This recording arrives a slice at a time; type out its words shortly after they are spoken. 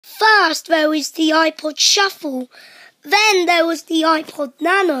First there was the iPod Shuffle, then there was the iPod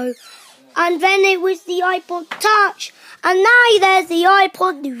Nano, and then it was the iPod Touch, and now there's the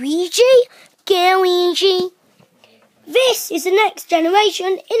iPod Luigi. This is the next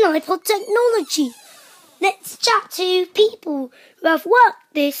generation in iPod technology. Let's chat to people who have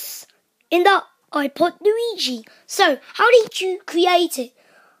worked this in the iPod Luigi. So, how did you create it?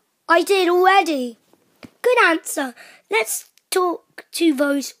 I did already. Good answer. Let's talk to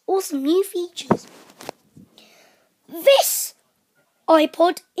those awesome new features. This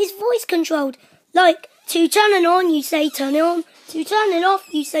iPod is voice controlled. Like, to turn it on, you say turn it on. To turn it off,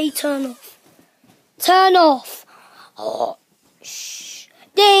 you say turn off. Turn off. Oh, shh.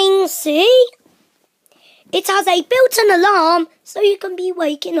 Ding, see? It has a built-in alarm so you can be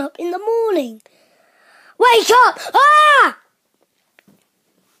waking up in the morning. Wake up! Ah!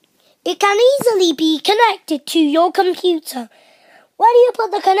 It can easily be connected to your computer. Where do you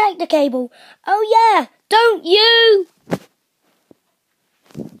put the connector cable? Oh yeah, don't you?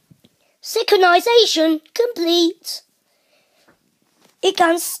 Synchronization complete. It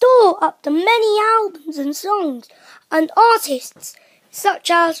can store up to many albums and songs and artists such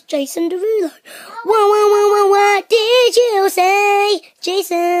as Jason Derulo. What did you say,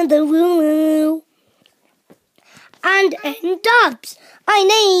 Jason Derulo? And dubs. I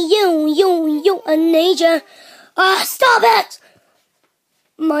need you, I need you. Stop it!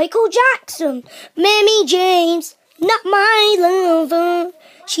 Michael Jackson, Mammy James, not my lover.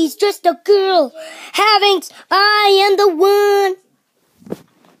 She's just a girl, I am the one.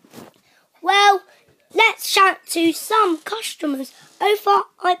 Well, let's chat to some customers over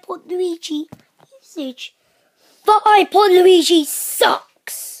iPod Luigi usage. The iPod Luigi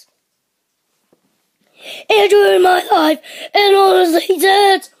sucks. It ruined my life, and honestly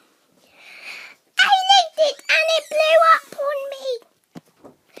did. I licked it and it blew up on me.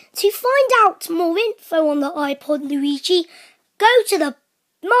 To find out more info on the iPod Luigi, go to the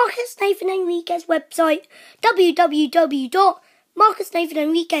Marcus Nathan Enriquez website,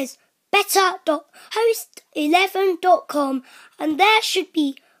 www.marcusnathanenriquezbetter.host11.com, and there should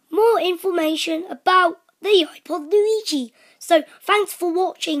be more information about the iPod Luigi. So thanks for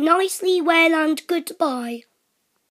watching nicely, well, and goodbye.